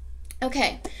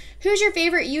 Okay, who's your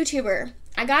favorite YouTuber?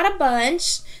 I got a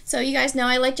bunch. So you guys know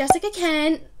I like Jessica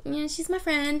Kent. Yeah, she's my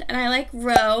friend. And I like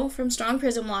Ro from Strong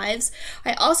Prison Wives.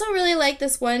 I also really like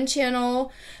this one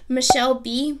channel, Michelle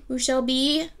B.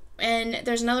 And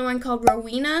there's another one called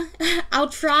Rowena. I'll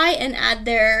try and add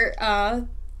their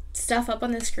stuff up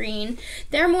on the screen.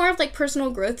 They're more of like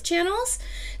personal growth channels.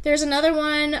 There's another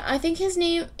one, I think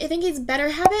he's Better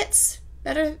Habits.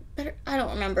 Better, I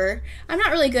don't remember. I'm not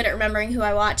really good at remembering who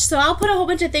I watch, so I'll put a whole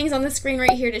bunch of things on the screen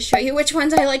right here to show you which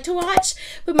ones I like to watch,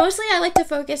 but mostly I like to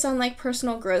focus on like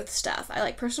personal growth stuff. I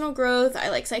like personal growth, I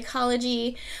like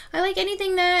psychology, I like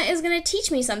anything that is going to teach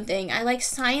me something. I like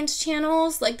science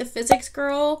channels, like the Physics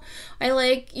Girl. I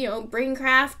like,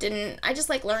 Braincraft, and I just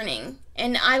like learning.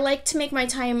 And I like to make my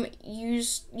time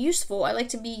useful. I like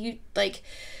to be, like,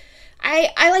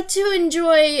 I like to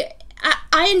enjoy,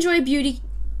 I enjoy beauty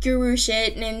guru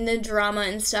shit and the drama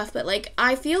and stuff, but like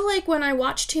I feel like when I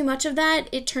watch too much of that,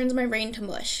 it turns my brain to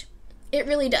mush. It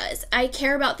really does. I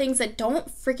care about things that don't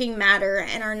freaking matter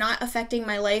and are not affecting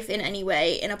my life in any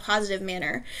way in a positive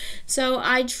manner. So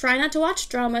I try not to watch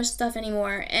drama stuff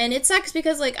anymore, and it sucks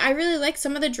because like I really like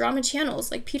some of the drama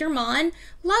channels, like Peter Mon.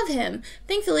 Love him.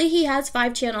 Thankfully he has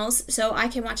 5 channels, so I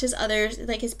can watch his others,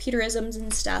 like his Peterisms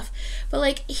and stuff, but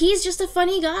like he's just a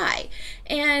funny guy.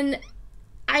 And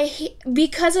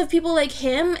because of people like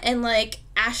him and like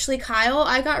Ashley Kyle,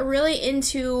 I got really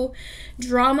into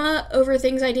drama over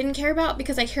things I didn't care about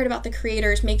because I cared about the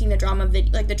creators making the drama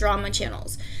like the drama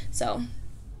channels. So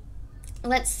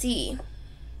let's see.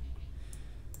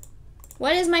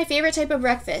 What is my favorite type of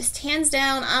breakfast? Hands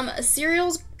down, I'm a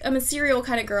cereal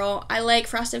kind of girl. I like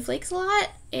Frosted Flakes a lot,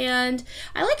 and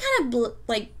I like kind of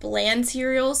like bland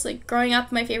cereals. Like growing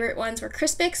up, my favorite ones were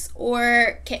Crispix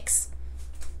or Kix.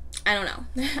 I don't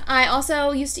know. I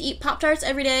also used to eat Pop-Tarts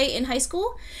every day in high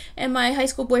school, and my high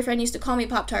school boyfriend used to call me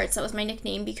Pop-Tarts. That was my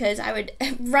nickname because I would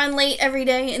run late every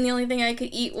day, and the only thing I could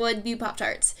eat would be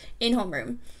Pop-Tarts in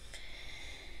homeroom.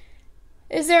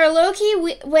 Is there a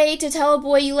low-key way to tell a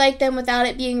boy you like them without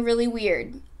it being really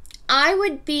weird? I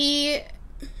would be...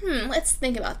 let's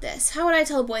think about this. How would I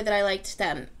tell a boy that I liked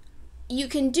them? You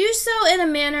can do so in a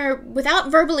manner without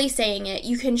verbally saying it.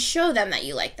 You can show them that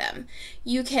you like them.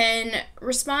 You can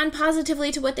respond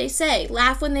positively to what they say.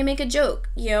 Laugh when they make a joke.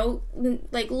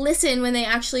 Like listen when they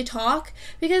actually talk.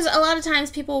 Because a lot of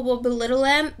times people will belittle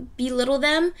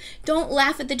them. Don't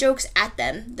laugh at the jokes at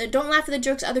them. Don't laugh at the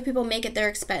jokes other people make at their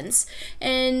expense.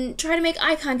 And try to make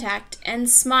eye contact and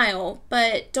smile.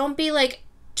 But don't be like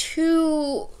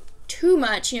too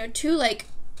much, too like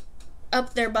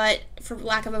up their butt, for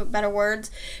lack of a better words,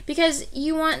 because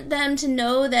you want them to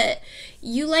know that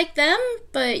you like them,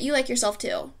 but you like yourself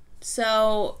too.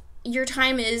 So your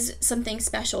time is something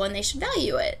special and they should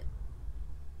value it.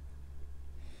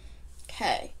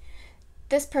 Okay.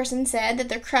 This person said that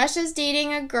their crush is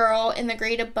dating a girl in the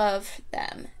grade above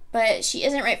them, but she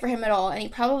isn't right for him at all, and he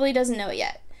probably doesn't know it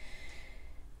yet.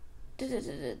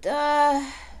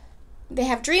 They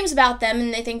have dreams about them,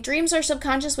 and they think dreams are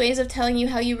subconscious ways of telling you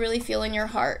how you really feel in your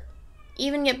heart.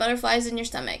 Even get butterflies in your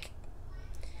stomach.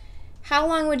 How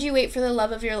long would you wait for the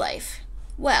love of your life?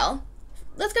 Well,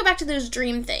 let's go back to those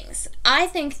dream things. I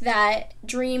think that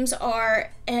dreams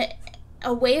are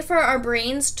a way for our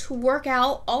brains to work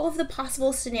out all of the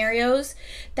possible scenarios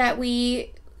that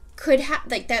we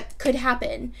that could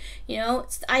happen.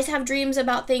 I have dreams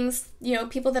about things,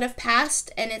 people that have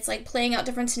passed, and it's like playing out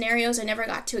different scenarios I never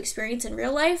got to experience in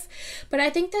real life. But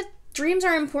I think that dreams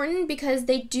are important because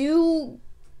they do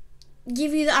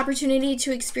give you the opportunity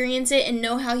to experience it and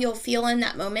know how you'll feel in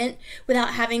that moment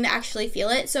without having to actually feel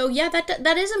it. So yeah,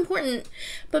 that is important.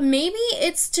 But maybe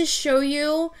it's to show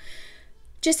you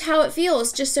just how it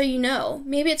feels, just so you know.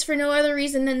 Maybe it's for no other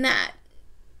reason than that.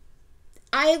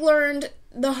 I learned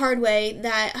the hard way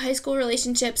that high school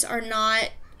relationships are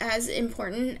not as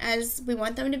important as we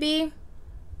want them to be,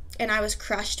 and I was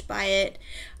crushed by it.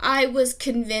 I was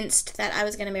convinced that I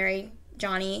was going to marry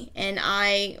Johnny, and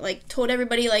I told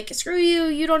everybody screw you,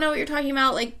 you don't know what you're talking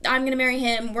about, I'm going to marry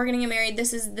him, we're going to get married,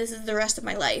 this is the rest of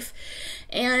my life.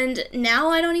 And now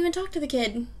I don't even talk to the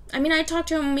kid. I mean, I talk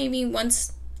to him maybe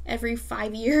once every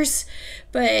 5 years,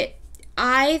 but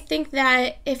I think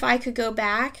that if I could go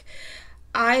back,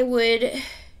 I would.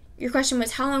 Your question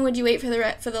was, how long would you wait for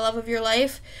the love of your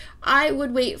life? I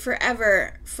would wait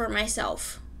forever for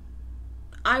myself.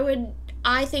 I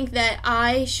think that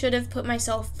I should have put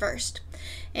myself first.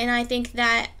 And I think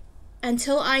that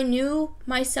until I knew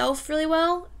myself really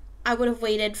well, I would have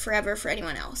waited forever for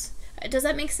anyone else. Does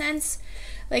that make sense?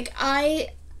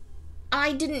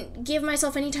 I didn't give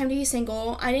myself any time to be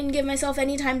single. I didn't give myself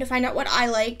any time to find out what I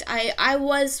liked. I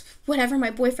was whatever my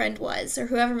boyfriend was, or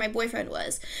whoever my boyfriend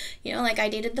was. I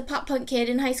dated the pop punk kid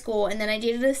in high school, and then I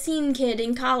dated a scene kid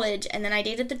in college, and then I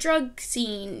dated the drug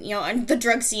scene,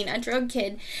 a drug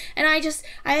kid. And I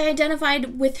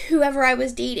identified with whoever I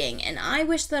was dating, and I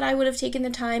wish that I would have taken the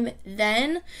time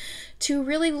then to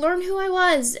really learn who I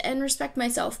was and respect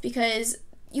myself, because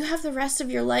you have the rest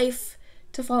of your life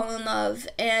to fall in love,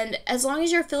 and as long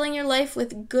as you're filling your life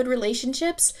with good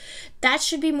relationships, that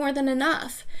should be more than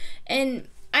enough. And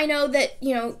I know that,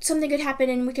 something could happen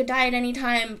and we could die at any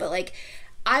time, but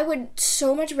I would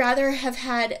so much rather have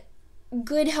had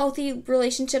good, healthy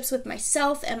relationships with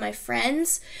myself and my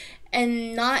friends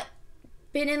and not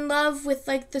been in love with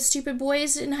the stupid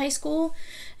boys in high school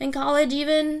and college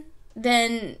even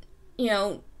than,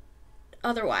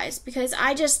 otherwise, because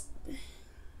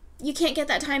you can't get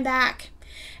that time back.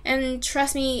 And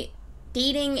trust me,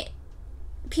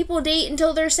 people date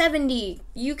until they're 70.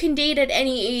 You can date at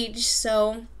any age,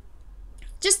 so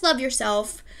just love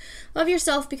yourself. Love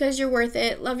yourself because you're worth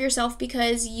it. Love yourself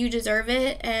because you deserve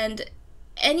it. And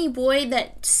any boy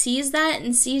that sees that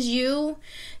and sees you,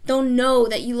 they'll know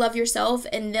that you love yourself,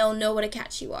 and they'll know what a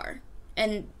catch you are.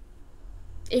 And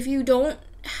if you don't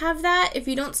have that, if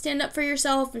you don't stand up for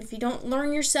yourself, if you don't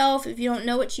learn yourself, if you don't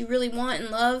know what you really want and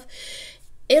love,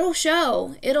 it'll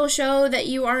show. It'll show that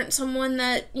you aren't someone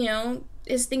that,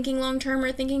 is thinking long-term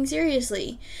or thinking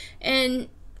seriously. And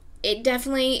it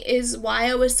definitely is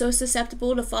why I was so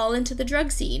susceptible to fall into the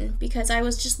drug scene, because I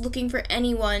was just looking for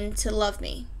anyone to love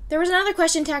me. There was another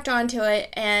question tacked on to it,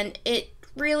 and it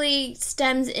really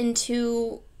stems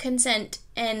into consent,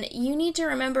 and you need to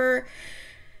remember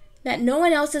that no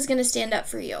one else is going to stand up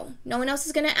for you. No one else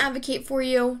is going to advocate for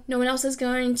you. No one else is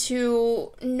going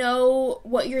to know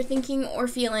what you're thinking or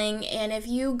feeling. And if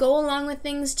you go along with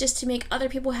things just to make other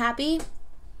people happy,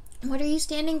 what are you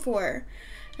standing for?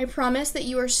 I promise that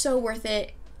you are so worth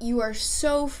it. You are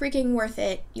so freaking worth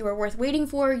it. You are worth waiting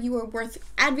for. You are worth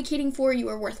advocating for. You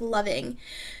are worth loving.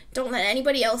 Don't let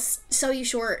anybody else sell you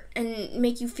short and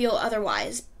make you feel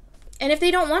otherwise. And if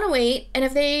they don't want to wait, and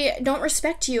if they don't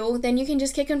respect you, then you can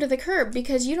just kick them to the curb,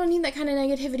 because you don't need that kind of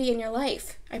negativity in your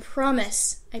life. I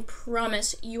promise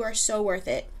you are so worth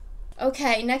it.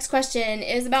 Okay, next question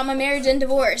is about my marriage and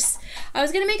divorce. I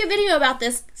was going to make a video about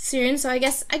this soon, so I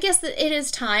guess that it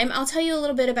is time. I'll tell you a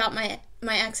little bit about my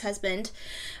ex-husband.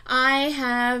 I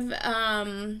have,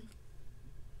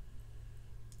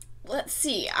 let's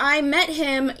see, I met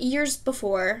him years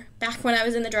before, back when I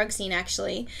was in the drug scene,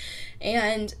 actually,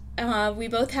 and we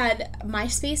both had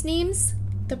MySpace names.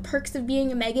 The Perks of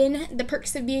Being a Megan, The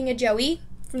Perks of Being a Joey,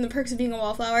 from The Perks of Being a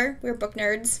Wallflower. We were book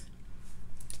nerds.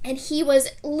 And he was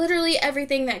literally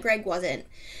everything that Greg wasn't.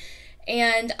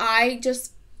 And I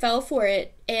just fell for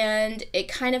it. And it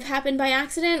kind of happened by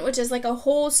accident, which is like a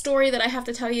whole story that I have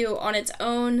to tell you on its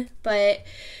own. But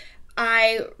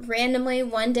I randomly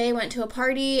one day went to a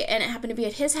party, and it happened to be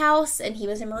at his house, and he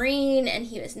was a Marine, and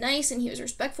he was nice, and he was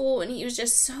respectful, and he was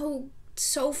just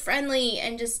so friendly,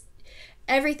 and just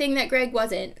everything that Greg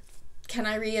wasn't. Can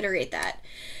I reiterate that?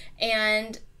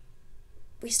 And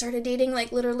we started dating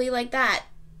like literally like that,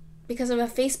 because of a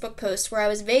Facebook post where I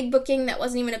was vague booking that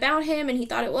wasn't even about him, and he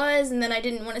thought it was, and then I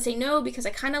didn't want to say no because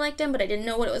I kind of liked him, but I didn't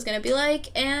know what it was going to be like,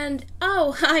 and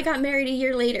oh, I got married a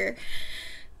year later.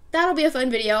 That'll be a fun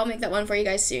video. I'll make that one for you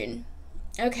guys soon.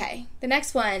 Okay, the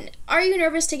next one. Are you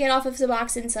nervous to get off of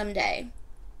Suboxone someday?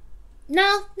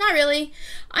 No, not really.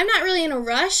 I'm not really in a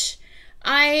rush.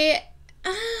 I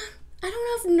don't know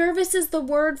if nervous is the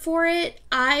word for it.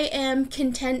 I am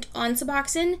content on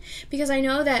Suboxone because I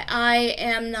know that I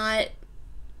am not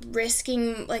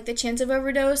risking like the chance of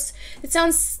overdose. It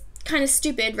sounds kind of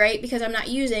stupid, right? Because I'm not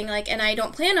using, like, and I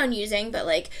don't plan on using, but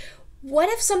like, what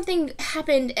if something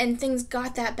happened and things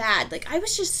got that bad? Like, I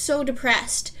was just so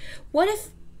depressed. What if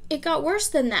it got worse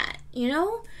than that, you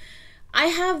know? I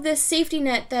have this safety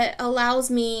net that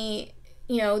allows me,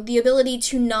 you know, the ability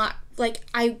to not, like,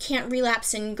 I can't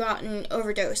relapse and go out and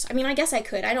overdose. I mean, I guess I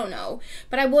could. I don't know.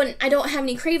 But I don't have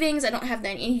any cravings. I don't have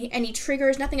any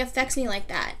triggers. Nothing affects me like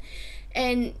that.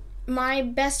 And my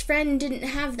best friend didn't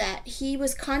have that. He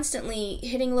was constantly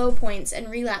hitting low points and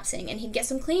relapsing, and he'd get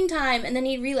some clean time and then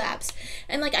he'd relapse.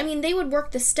 And like, I mean, they would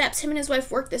work the steps. Him and his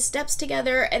wife worked the steps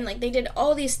together, and like they did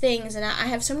all these things. And I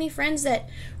have so many friends that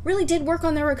really did work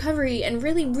on their recovery and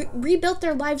really rebuilt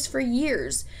their lives for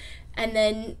years. And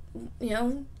then, you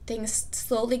know, things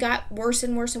slowly got worse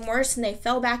and worse and worse, and they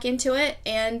fell back into it,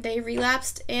 and they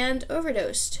relapsed and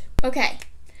overdosed. Okay.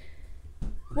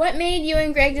 What made you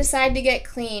and Greg decide to get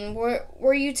clean?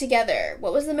 Were you together?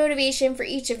 What was the motivation for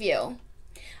each of you?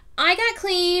 I got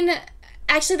clean.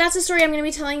 Actually, that's a story I'm going to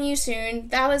be telling you soon.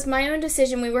 That was my own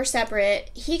decision. We were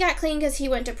separate. He got clean because he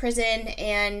went to prison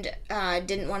and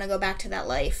didn't want to go back to that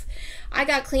life. I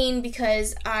got clean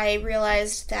because I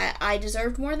realized that I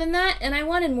deserved more than that, and I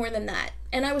wanted more than that,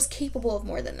 and I was capable of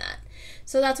more than that.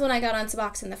 So that's when I got on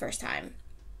Suboxone the first time.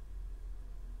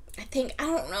 I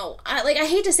don't know. I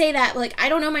hate to say that, but like, I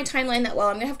don't know my timeline that well.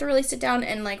 I'm gonna have to really sit down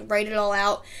and like write it all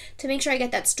out to make sure I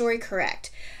get that story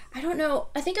correct. I don't know.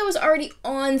 I think I was already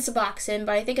on Suboxone,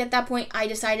 but I think at that point I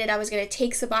decided I was gonna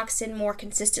take Suboxone more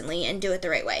consistently and do it the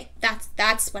right way.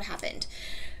 That's what happened.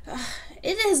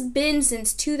 It has been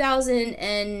since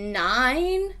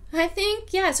 2009, I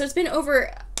think. Yeah, so it's been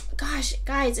over, gosh,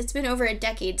 guys, it's been over a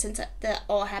decade since that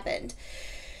all happened.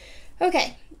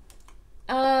 Okay.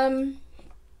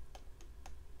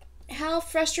 How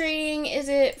frustrating is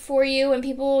it for you when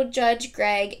people judge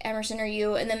Greg, Emerson, or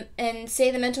you and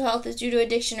say the mental health is due to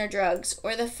addiction or drugs,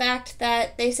 or the fact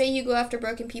that they say you go after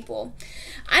broken people?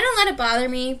 I don't let it bother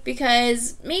me,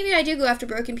 because maybe I do go after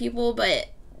broken people, but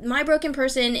my broken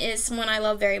person is someone I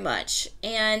love very much,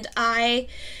 and I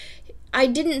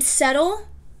didn't settle.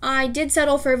 I did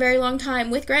settle for a very long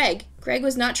time with Greg. Greg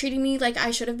was not treating me like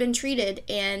I should have been treated,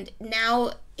 and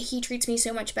now he treats me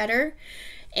so much better.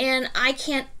 And I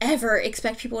can't ever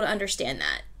expect people to understand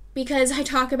that, because I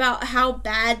talk about how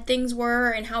bad things were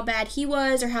and how bad he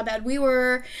was or how bad we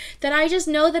were, that I just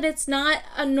know that it's not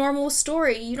a normal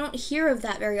story. You don't hear of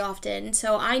that very often.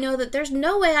 So I know that there's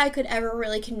no way I could ever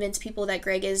really convince people that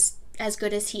Greg is as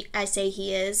good as I say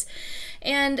he is.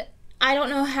 And I don't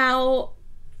know how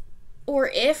or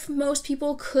if most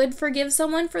people could forgive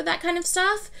someone for that kind of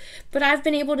stuff, but I've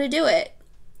been able to do it.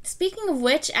 Speaking of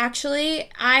which, actually,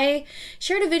 I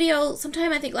shared a video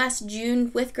sometime, I think last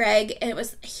June, with Greg, and it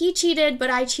was he cheated,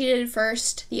 but I cheated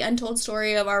first, the untold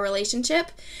story of our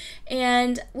relationship.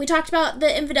 And we talked about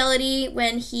the infidelity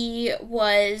when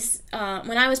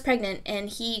when I was pregnant, and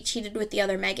he cheated with the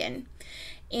other Megan.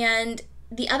 And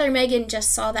the other Megan just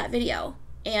saw that video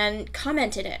and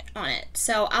commented on it.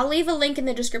 So I'll leave a link in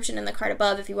the description in the card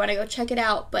above if you want to go check it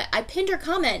out. But I pinned her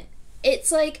comment.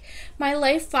 It's like my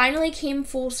life finally came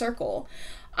full circle.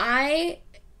 I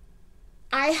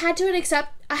had to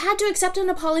accept an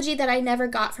apology that I never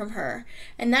got from her.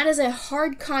 And that is a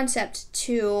hard concept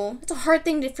it's a hard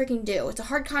thing to freaking do. It's a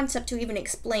hard concept to even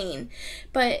explain.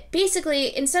 But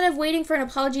basically, instead of waiting for an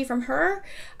apology from her,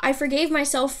 I forgave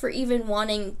myself for even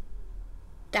wanting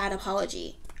that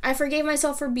apology. I forgave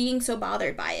myself for being so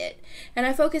bothered by it. And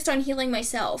I focused on healing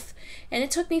myself. And it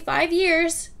took me 5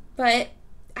 years, but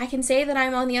I can say that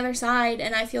I'm on the other side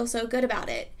and I feel so good about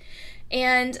it.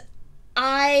 And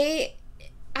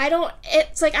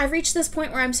it's like I've reached this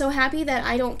point where I'm so happy that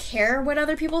I don't care what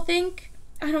other people think.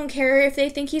 I don't care if they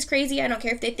think he's crazy. I don't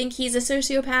care if they think he's a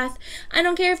sociopath. I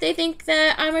don't care if they think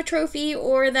that I'm a trophy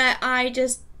or that I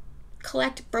just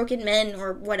collect broken men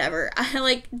or whatever.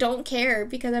 I don't care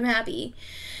because I'm happy.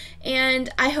 And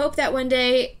I hope that one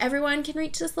day everyone can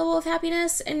reach this level of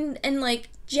happiness and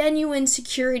genuine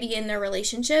security in their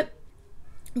relationship.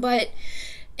 But,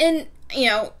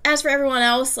 as for everyone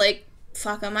else,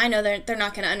 fuck them. I know they're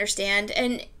not going to understand.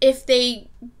 And if they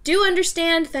do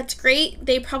understand, that's great.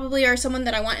 They probably are someone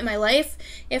that I want in my life.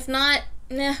 If not,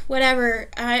 whatever.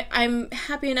 I'm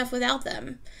happy enough without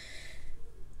them.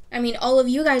 I mean, all of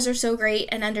you guys are so great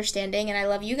and understanding, and I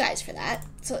love you guys for that.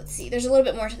 So let's see. There's a little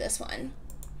bit more to this one.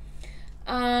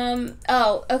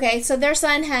 Okay, so their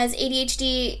son has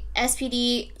ADHD,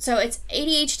 SPD, so it's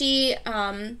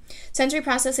ADHD, sensory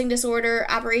processing disorder,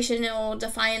 operational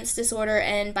defiance disorder,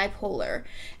 and bipolar.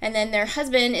 And then their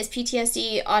husband is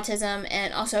PTSD, autism,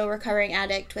 and also a recovering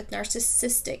addict with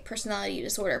narcissistic personality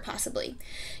disorder, possibly.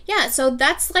 Yeah, so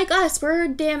that's like us. We're a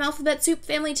damn alphabet soup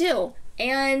family, too.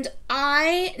 And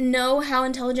I know how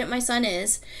intelligent my son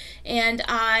is, and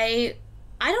I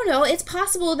don't know, it's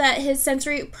possible that his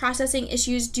sensory processing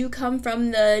issues do come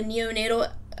from the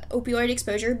neonatal opioid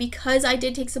exposure, because I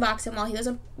did take Suboxone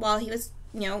while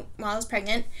I was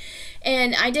pregnant.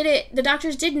 And I did it, the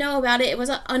doctors did know about it. It was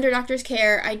under doctor's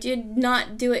care. I did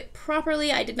not do it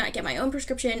properly. I did not get my own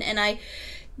prescription, and I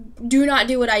do not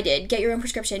do what I did. Get your own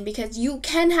prescription, because you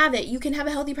can have it. You can have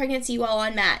a healthy pregnancy while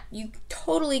on MAT. You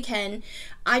totally can.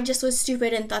 I just was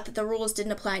stupid and thought that the rules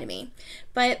didn't apply to me.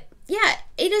 But yeah,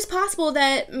 it is possible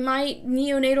that my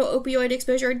neonatal opioid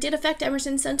exposure did affect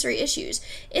Emerson's sensory issues.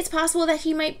 It's possible that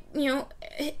he might,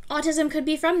 autism could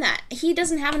be from that. He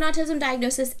doesn't have an autism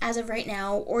diagnosis as of right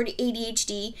now, or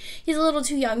ADHD. He's a little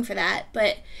too young for that,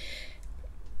 but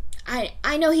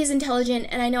I know he's intelligent,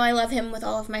 and I know I love him with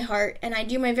all of my heart, and I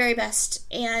do my very best.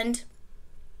 And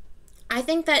I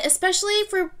think that especially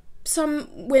for some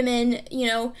women,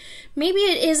 maybe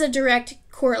it is a direct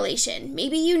correlation.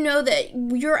 Maybe that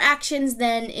your actions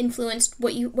then influenced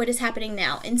what is happening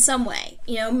now in some way.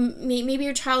 Maybe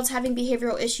your child's having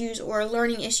behavioral issues or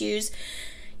learning issues.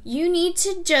 You need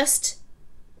to just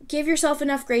give yourself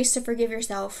enough grace to forgive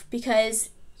yourself, because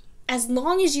as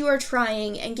long as you are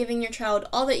trying and giving your child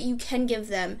all that you can give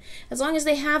them, as long as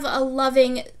they have a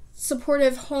loving,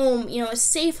 supportive home, a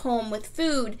safe home with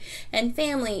food and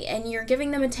family, and you're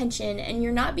giving them attention, and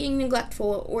you're not being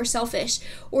neglectful or selfish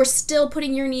or still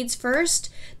putting your needs first,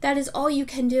 that is all you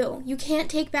can do. You can't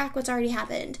take back what's already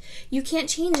happened. You can't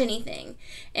change anything.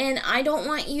 And I don't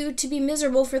want you to be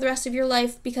miserable for the rest of your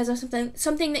life because of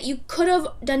something that you could have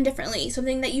done differently,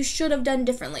 something that you should have done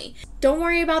differently. Don't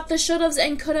worry about the should haves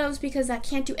and could haves, because that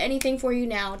can't do anything for you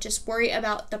now. Just worry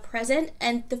about the present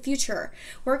and the future.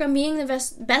 Work on being the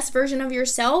best version of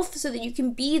yourself so that you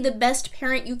can be the best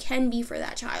parent you can be for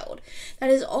that child.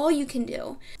 That is all you can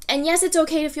do. And yes, it's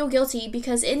okay to feel guilty,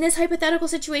 because in this hypothetical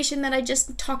situation that I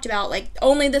just talked about,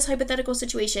 only this hypothetical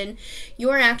situation,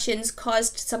 your actions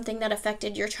caused something that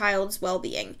affected your child's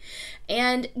well-being.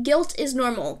 And guilt is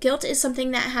normal. Guilt is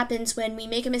something that happens when we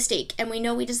make a mistake and we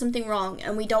know we did something wrong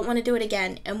and we don't want to do it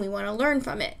again and we want to learn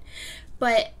from it.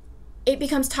 But it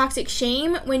becomes toxic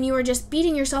shame when you are just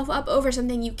beating yourself up over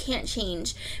something you can't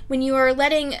change. When you are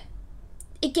letting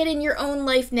it get in your own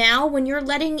life now, when you're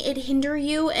letting it hinder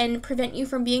you and prevent you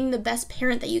from being the best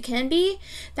parent that you can be,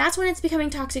 that's when it's becoming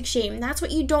toxic shame. That's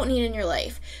what you don't need in your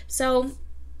life. So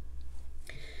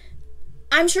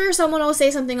I'm sure someone will say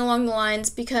something along the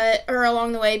lines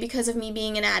along the way because of me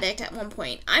being an addict at one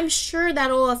point. I'm sure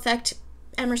that'll affect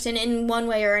Emerson in one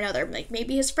way or another. Like,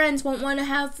 maybe his friends won't want to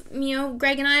have,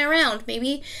 Greg and I around.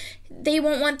 Maybe they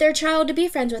won't want their child to be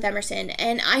friends with Emerson.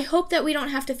 And I hope that we don't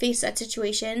have to face that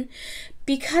situation.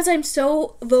 Because I'm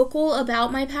so vocal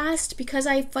about my past, because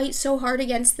I fight so hard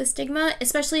against the stigma,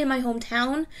 especially in my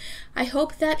hometown, I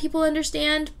hope that people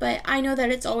understand, but I know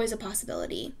that it's always a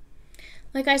possibility.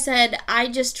 Like I said, I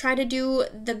just try to do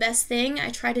the best thing. I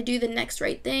try to do the next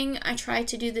right thing. I try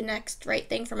to do the next right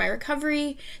thing for my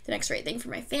recovery, the next right thing for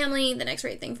my family, the next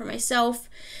right thing for myself.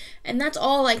 And that's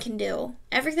all I can do.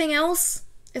 Everything else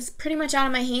is pretty much out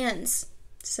of my hands.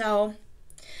 So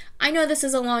I know this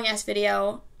is a long-ass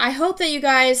video. I hope that you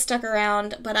guys stuck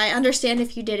around, but I understand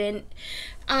if you didn't.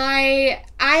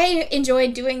 I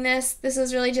enjoyed doing this. This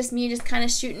was really just me just kind of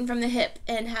shooting from the hip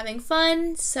and having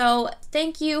fun. So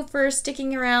thank you for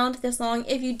sticking around this long.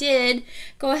 If you did,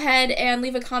 go ahead and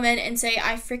leave a comment and say,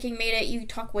 I freaking made it. You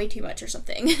talk way too much or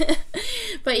something.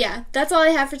 But yeah, that's all I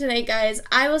have for tonight, guys.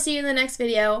 I will see you in the next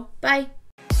video. Bye.